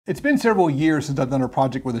It's been several years since I've done a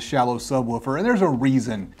project with a shallow subwoofer, and there's a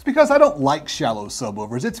reason. It's because I don't like shallow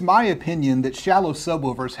subwoofers. It's my opinion that shallow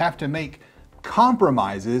subwoofers have to make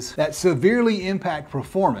compromises that severely impact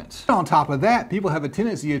performance. On top of that, people have a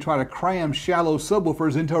tendency to try to cram shallow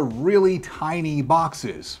subwoofers into really tiny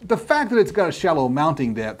boxes. The fact that it's got a shallow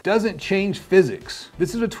mounting depth doesn't change physics.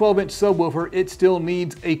 This is a 12-inch subwoofer. It still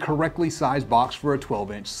needs a correctly sized box for a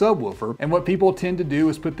 12-inch subwoofer. And what people tend to do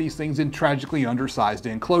is put these things in tragically undersized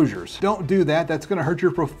enclosures. Don't do that. That's going to hurt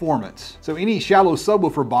your performance. So any shallow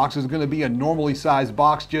subwoofer box is going to be a normally sized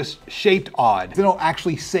box, just shaped odd. They don't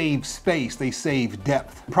actually save space. They save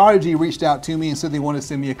depth. Prodigy reached out to me and said they want to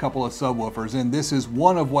send me a couple of subwoofers, and this is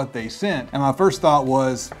one of what they sent. And my first thought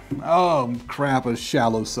was, oh crap, a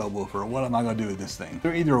shallow subwoofer. What am I going to do with this thing?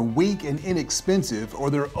 They're either weak and inexpensive or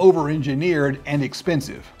they're over-engineered and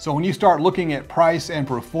expensive. So when you start looking at price and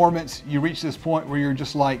performance, you reach this point where you're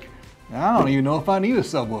just like, I don't even know if I need a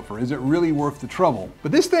subwoofer. Is it really worth the trouble?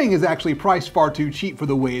 But this thing is actually priced far too cheap for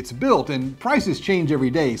the way it's built, and prices change every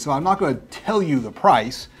day, so I'm not going to tell you the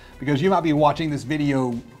price, because you might be watching this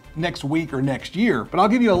video next week or next year. But I'll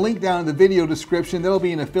give you a link down in the video description. There'll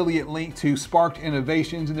be an affiliate link to Sparked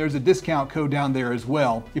Innovations, and there's a discount code down there as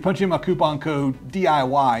well. You punch in my coupon code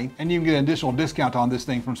DIY, and you can get an additional discount on this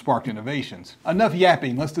thing from Sparked Innovations. Enough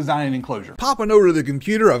yapping, let's design an enclosure. Popping over to the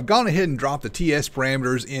computer, I've gone ahead and dropped the TS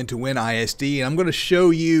parameters into WinISD, and I'm going to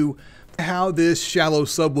show you how this shallow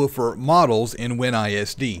subwoofer models in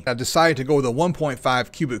WinISD. I decided to go with a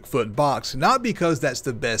 1.5 cubic foot box, not because that's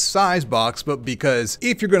the best size box, but because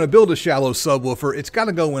if you're going to build a shallow subwoofer, it's got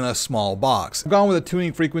to go in a small box. I've gone with a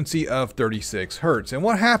tuning frequency of 36 Hertz. And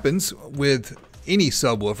what happens with any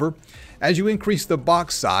subwoofer, as you increase the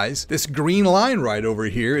box size, this green line right over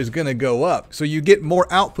here is going to go up. So you get more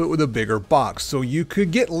output with a bigger box. So you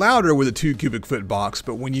could get louder with a 2 cubic foot box,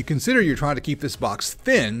 but when you consider you're trying to keep this box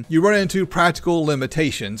thin, you run into practical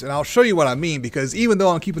limitations. And I'll show you what I mean, because even though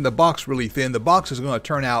I'm keeping the box really thin, the box is going to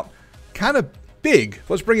turn out kind of big.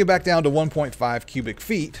 Let's bring it back down to 1.5 cubic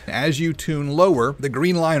feet. As you tune lower, the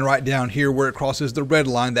green line right down here where it crosses the red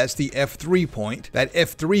line, that's the F3 point. That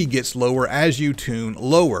F3 gets lower as you tune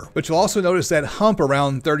lower. But you'll also notice that hump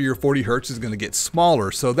around 30 or 40 Hertz is going to get smaller.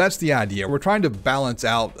 So that's the idea. We're trying to balance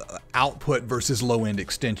out output versus low end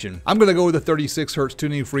extension. I'm going to go with a 36 Hertz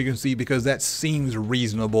tuning frequency because that seems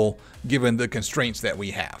reasonable given the constraints that we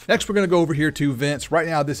have. Next, we're going to go over here to vents. Right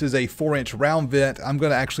now, this is a 4-inch round vent. I'm going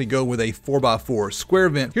to actually go with a 4x4 square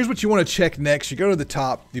vent. Here's what you want to check next. You go to the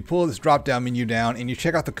top, you pull this drop down menu down, and you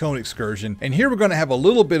check out the cone excursion. And here we're going to have a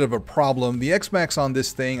little bit of a problem. The X-Max on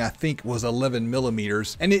this thing, I think, was 11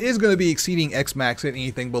 millimeters, and it is going to be exceeding X-Max at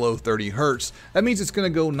anything below 30 Hertz. That means it's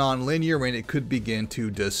going to go non-linear and it could begin to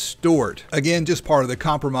distort. Again, just part of the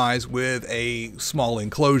compromise with a small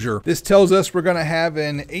enclosure. This tells us we're going to have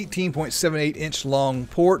an 18.78 inch long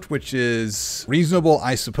port, which is reasonable,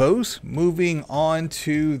 I suppose. Moving on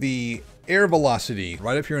to the air velocity.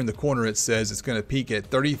 Right up here in the corner, it says it's going to peak at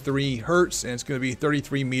 33 Hertz and it's going to be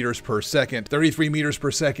 33 meters per second. 33 meters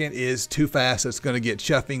per second is too fast. It's going to get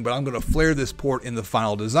chuffing, but I'm going to flare this port in the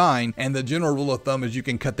final design. And the general rule of thumb is you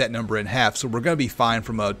can cut that number in half. So we're going to be fine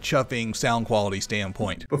from a chuffing sound quality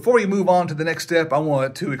standpoint. Before we move on to the next step, I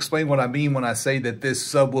want to explain what I mean when I say that this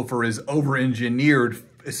subwoofer is over-engineered,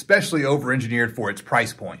 especially over-engineered for its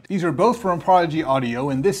price point. These are both from Prodigy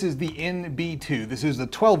Audio, and this is the NB2. This is the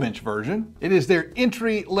 12-inch version. It is their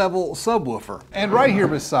entry-level subwoofer. And right here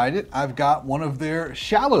beside it, I've got one of their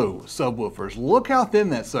shallow subwoofers. Look how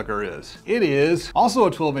thin that sucker is. It is also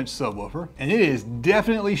a 12-inch subwoofer, and it is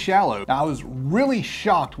definitely shallow. Now, I was really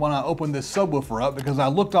shocked when I opened this subwoofer up because I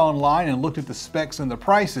looked online and looked at the specs and the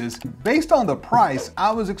prices. Based on the price,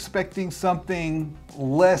 I was expecting something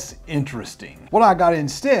less interesting. What I got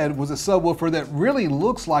instead was a subwoofer that really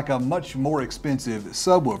looks like a much more expensive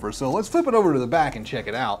subwoofer. So let's flip it over to the back and check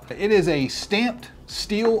it out. It is a stamped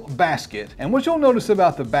steel basket. And what you'll notice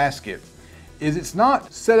about the basket is it's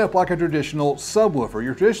not set up like a traditional subwoofer.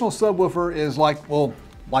 Your traditional subwoofer is like, well,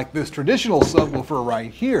 like this traditional subwoofer right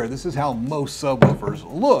here. This is how most subwoofers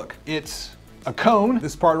look. It's a cone.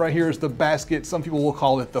 This part right here is the basket. Some people will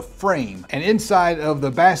call it the frame. And inside of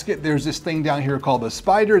the basket, there's this thing down here called the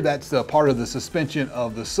spider. That's the part of the suspension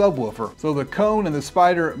of the subwoofer. So the cone and the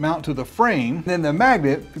spider mount to the frame. Then the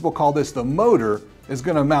magnet, people call this the motor, is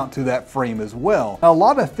going to mount to that frame as well. Now, a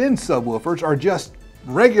lot of thin subwoofers are just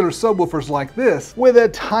regular subwoofers like this with a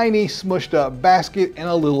tiny smushed up basket and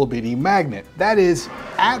a little bitty magnet. That is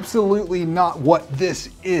absolutely not what this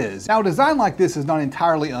is. Now, a design like this is not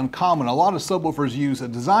entirely uncommon. A lot of subwoofers use a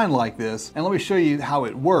design like this, and let me show you how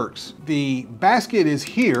it works. The basket is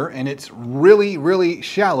here and it's really, really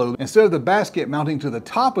shallow. Instead of the basket mounting to the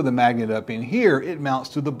top of the magnet up in here, it mounts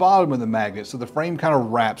to the bottom of the magnet, so the frame kind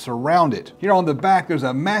of wraps around it. Here on the back, there's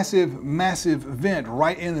a massive vent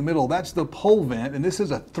right in the middle. That's the pole vent, and this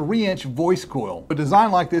is a 3-inch voice coil. A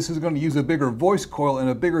design like this is going to use a bigger voice coil and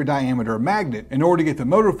a bigger diameter magnet in order to get the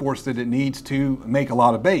motor force that it needs to make a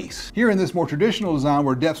lot of bass. Here in this more traditional design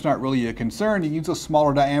where depth's not really a concern, you use a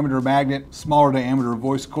smaller diameter magnet, smaller diameter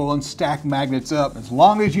voice coil, and stack magnets up as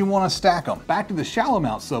long as you want to stack them. Back to the shallow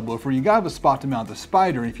mount subwoofer, you got to have a spot to mount the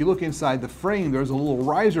spider. And if you look inside the frame, there's a little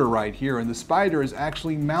riser right here, and the spider is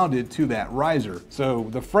actually mounted to that riser. So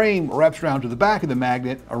the frame wraps around to the back of the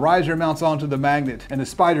magnet, a riser mounts onto the magnet, and the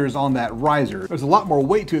spider is on that riser. There's a lot more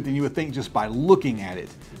weight to it than you would think just by looking at it.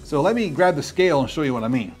 So let me grab the scale and show you what I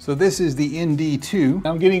mean. So this is the ND2.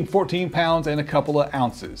 I'm getting 14 pounds and a couple of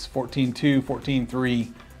ounces. 14.2,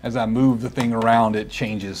 14.3. As I move the thing around, it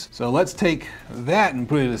changes. So let's take that and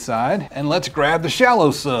put it aside, and let's grab the shallow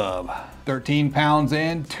sub. 13 pounds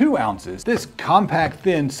and 2 ounces. This compact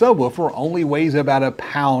thin subwoofer only weighs about a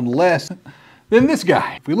pound less than this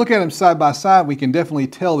guy. If we look at them side by side, we can definitely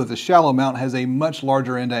tell that the shallow mount has a much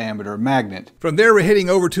larger in diameter magnet. From there, we're heading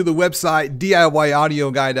over to the website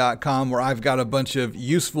DIYaudioguy.com, where I've got a bunch of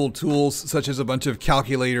useful tools, such as a bunch of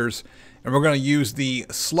calculators, and we're going to use the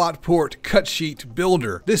slot port cut sheet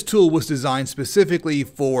builder. This tool was designed specifically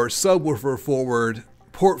for subwoofer forward,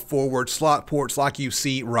 port forward slot ports like you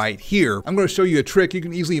see right here. I'm going to show you a trick. You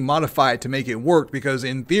can easily modify it to make it work, because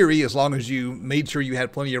in theory, as long as you made sure you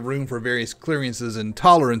had plenty of room for various clearances and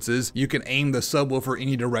tolerances, you can aim the subwoofer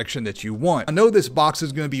any direction that you want. I know this box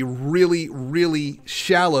is going to be really, really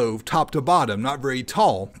shallow top to bottom, not very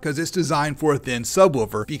tall, because it's designed for a thin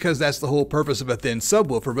subwoofer, because that's the whole purpose of a thin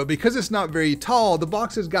subwoofer. But because it's not very tall, the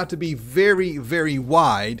box has got to be very, very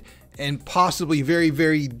wide and possibly very,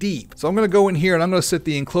 very deep. So I'm going to go in here and I'm going to set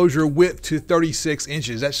the enclosure width to 36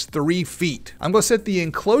 inches. That's 3 feet. I'm going to set the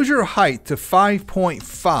enclosure height to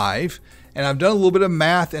 5.5. And I've done a little bit of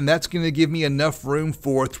math, and that's going to give me enough room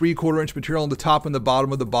for 3/4 inch material on the top and the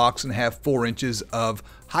bottom of the box, and have 4 inches of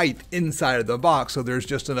height inside of the box, so there's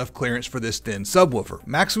just enough clearance for this thin subwoofer.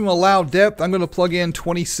 Maximum allowed depth, I'm going to plug in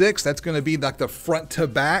 26. That's going to be like the front to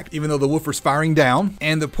back, even though the woofer's firing down.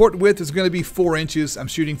 And the port width is going to be 4 inches. I'm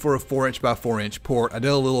shooting for a 4-inch by 4-inch port. I did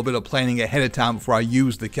a little bit of planning ahead of time before I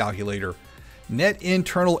used the calculator. Net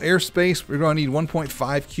internal airspace, we're going to need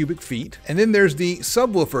 1.5 cubic feet. And then there's the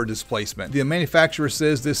subwoofer displacement. The manufacturer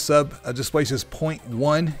says this sub displaces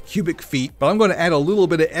 0.1 cubic feet, but I'm going to add a little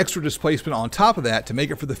bit of extra displacement on top of that to make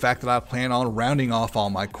it for the fact that I plan on rounding off all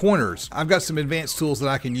my corners. I've got some advanced tools that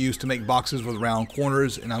I can use to make boxes with round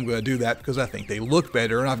corners, and I'm going to do that because I think they look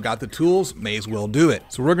better, and I've got the tools, may as well do it.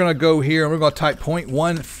 So we're going to go here and we're going to type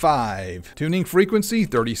 0.15. Tuning frequency,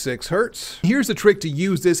 36 hertz. Here's the trick to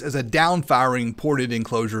use this as a downfiring ported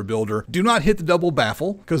enclosure builder. Do not hit the double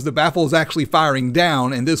baffle, because the baffle is actually firing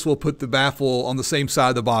down, and this will put the baffle on the same side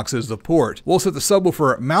of the box as the port. We'll set the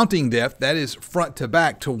subwoofer mounting depth, that is front to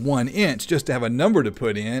back, to 1 inch, just to have a number to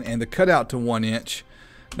put in, and the cutout to 1 inch.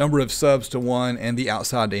 Number of subs to 1, and the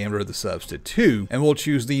outside diameter of the subs to 2. And we'll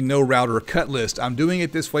choose the no router cut list. I'm doing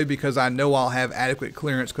it this way because I know I'll have adequate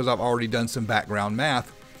clearance, because I've already done some background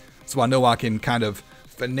math. So I know I can kind of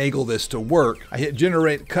finagle this to work. I hit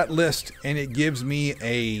generate cut list, and it gives me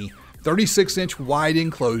a 36-inch wide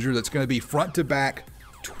enclosure that's going to be front to back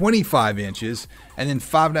 25 inches and then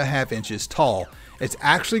 5.5 inches tall. It's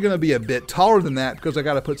actually going to be a bit taller than that because I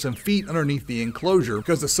got to put some feet underneath the enclosure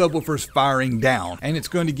because the subwoofer's firing down, and it's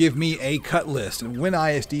going to give me a cut list. And when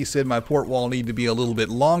ISD said my port wall needed to be a little bit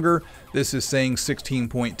longer, this is saying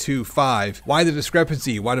 16.25. Why the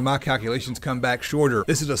discrepancy? Why did my calculations come back shorter?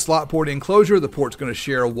 This is a slot port enclosure. The port's going to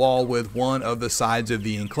share a wall with one of the sides of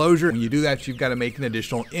the enclosure. When you do that, you've got to make an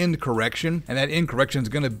additional end correction, and that end correction is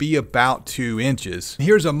going to be about 2 inches.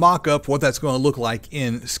 Here's a mock-up what that's going to look like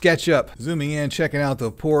in SketchUp. Zooming in, checking out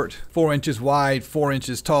the port, 4 inches wide, 4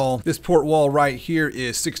 inches tall. This port wall right here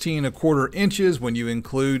is 16.25 inches. When you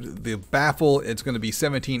include the baffle, it's going to be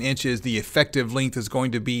 17 inches. The effective length is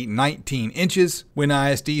going to be 19 inches. When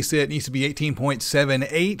ISD said it needs to be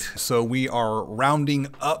 18.78, so we are rounding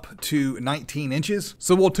up to 19 inches.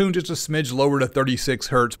 So we'll tune just a smidge lower to 36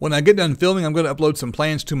 hertz. When I get done filming, I'm going to upload some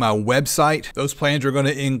plans to my website. Those plans are going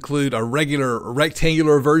to include a regular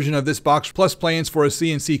rectangular version of this box, plus plans for a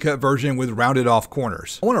CNC cut version with rounded off off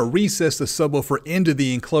corners. I want to recess the subwoofer into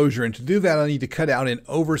the enclosure, and to do that I need to cut out an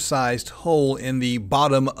oversized hole in the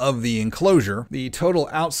bottom of the enclosure. The total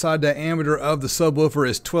outside diameter of the subwoofer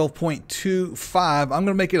is 12.25. I'm going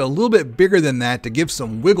to make it a little bit bigger than that to give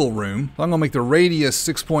some wiggle room. So I'm going to make the radius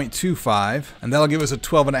 6.25, and that'll give us a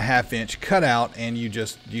 12.5 inch cutout, and you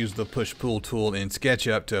just use the push-pull tool in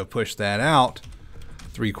SketchUp to push that out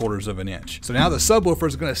 3/4 of an inch. So now the subwoofer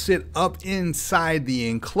is going to sit up inside the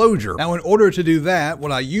enclosure. Now, in order to do that,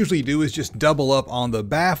 what I usually do is just double up on the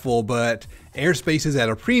baffle, but airspace is at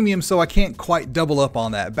a premium, so I can't quite double up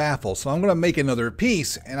on that baffle. So I'm going to make another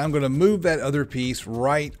piece, and I'm going to move that other piece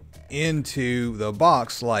right into the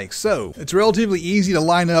box like so. It's relatively easy to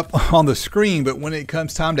line up on the screen, but when it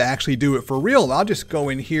comes time to actually do it for real, I'll just go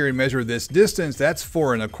in here and measure this distance. That's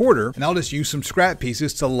 4 1/4, and I'll just use some scrap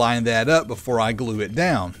pieces to line that up before I glue it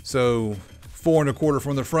down. So 4 1/4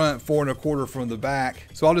 from the front, 4 1/4 from the back.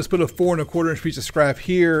 So I'll just put a 4 1/4 inch piece of scrap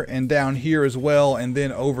here and down here as well, and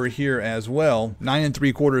then over here as well. 9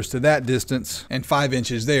 3/4 to that distance and 5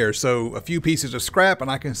 inches there. So a few pieces of scrap,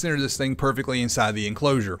 and I can center this thing perfectly inside the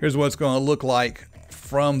enclosure. Here's what it's going to look like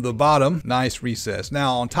from the bottom. Nice recess.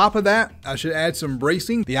 Now on top of that, I should add some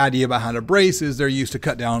bracing. The idea behind a brace is they're used to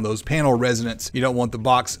cut down those panel resonance. You don't want the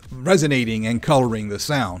box resonating and coloring the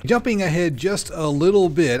sound. Jumping ahead just a little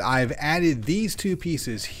bit, I've added these two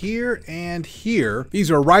pieces here and here.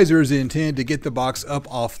 These are risers intended to get the box up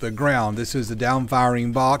off the ground. This is the down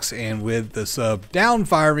firing box, and with the sub down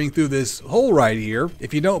firing through this hole right here,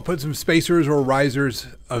 if you don't put some spacers or risers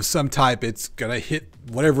of some type, it's gonna hit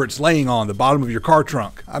whatever it's laying on, the bottom of your car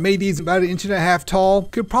trunk. I made these about 1.5 inches tall.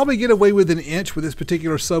 Could probably get away with 1 inch with this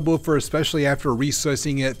particular subwoofer, especially after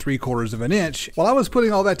recessing it 3/4 of an inch. While I was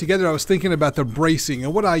putting all that together, I was thinking about the bracing,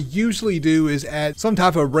 and what I usually do is add some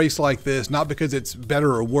type of brace like this, not because it's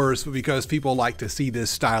better or worse, but because people like to see this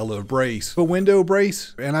style of brace. A window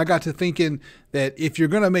brace, and I got to thinking that if you're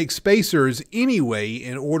going to make spacers anyway,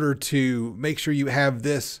 in order to make sure you have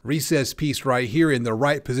this recessed piece right here in the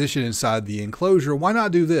right position inside the enclosure, why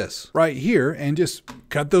not do this right here and just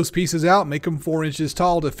cut those pieces out, make them 4 inches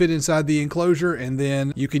tall to fit inside the enclosure, and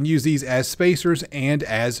then you can use these as spacers and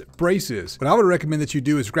as braces. What I would recommend that you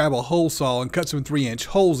do is grab a hole saw and cut some 3-inch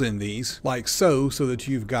holes in these like so that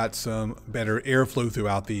you've got some better airflow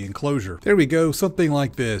throughout the enclosure. There we go, something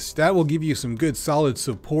like this. That will give you some good solid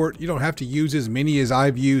support. You don't have to use as many as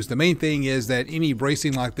I've used. The main thing is that any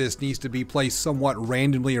bracing like this needs to be placed somewhat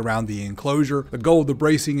randomly around the enclosure. The goal of the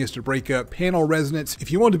bracing is to break up panel resonance.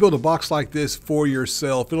 If you want to build a box like this for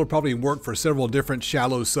yourself, it'll probably work for several different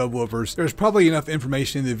shallow subwoofers. There's probably enough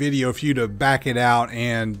information in the video for you to back it out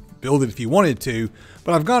and build it if you wanted to,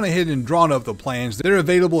 but I've gone ahead and drawn up the plans. They're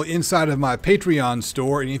available inside of my Patreon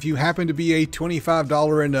store, and if you happen to be a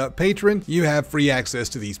 $25 and up patron, you have free access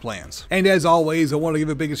to these plans. And as always, I want to give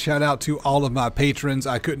a big shout out to all of my patrons.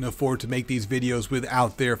 I couldn't afford to make these videos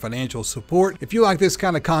without their financial support. If you like this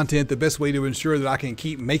kind of content, the best way to ensure that I can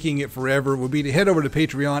keep making it forever would be to head over to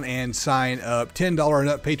Patreon and sign up. $10 and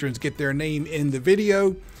up patrons get their name in the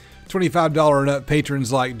video. $25 and up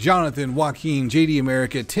patrons like Jonathan, Joaquin, JD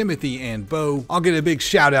America, Timothy, and Bo, I'll get a big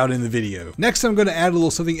shout out in the video. Next, I'm going to add a little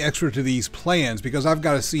something extra to these plans because I've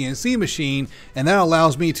got a CNC machine, and that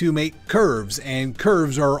allows me to make curves, and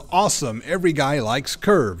curves are awesome. Every guy likes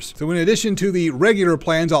curves. So in addition to the regular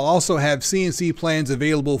plans, I'll also have CNC plans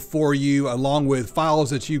available for you, along with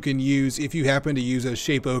files that you can use if you happen to use a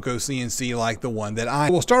Shapeoko CNC like the one that I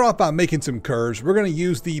will. Start off by making some curves. We're going to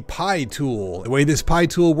use the pie tool. The way this pie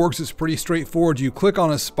tool works, it's pretty straightforward. You click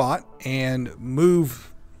on a spot and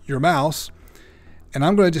move your mouse, and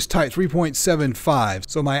I'm going to just type 3.75.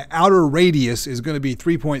 So my outer radius is going to be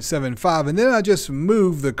 3.75, and then I just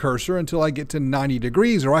move the cursor until I get to 90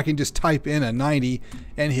 degrees, or I can just type in a 90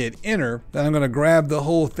 and hit enter. Then I'm going to grab the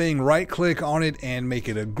whole thing, right click on it, and make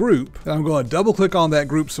it a group. Then I'm going to double click on that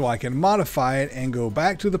group so I can modify it and go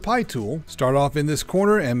back to the pie tool. Start off in this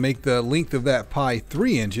corner and make the length of that pie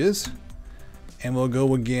 3 inches. And we'll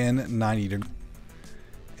go again 90 degrees.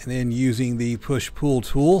 And then using the push-pull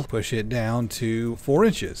tool, push it down to 4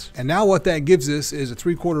 inches. And now what that gives us is a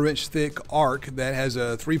 3/4 inch thick arc that has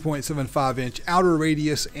a 3.75 inch outer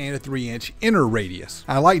radius and a 3 inch inner radius.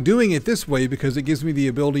 I like doing it this way because it gives me the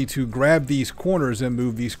ability to grab these corners and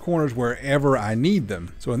move these corners wherever I need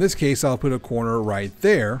them. So in this case, I'll put a corner right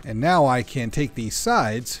there. And now I can take these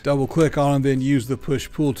sides, double click on them, then use the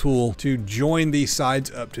push-pull tool to join these sides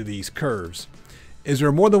up to these curves. Is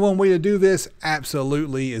there more than one way to do this?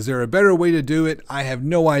 Absolutely. Is there a better way to do it? I have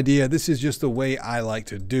no idea. This is just the way I like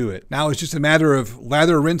to do it. Now it's just a matter of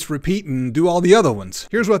lather, rinse, repeat, and do all the other ones.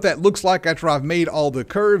 Here's what that looks like after I've made all the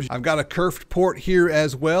curves. I've got a curved port here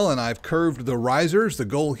as well, and I've curved the risers. The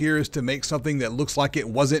goal here is to make something that looks like it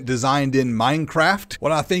wasn't designed in Minecraft.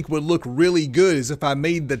 What I think would look really good is if I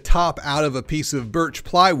made the top out of a piece of birch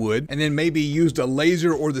plywood and then maybe used a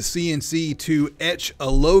laser or the CNC to etch a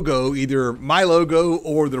logo, either my logo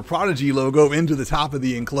or the Prodigy logo, into the top of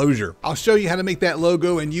the enclosure. I'll show you how to make that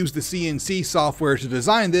logo and use the CNC software to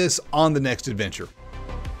design this on the next adventure.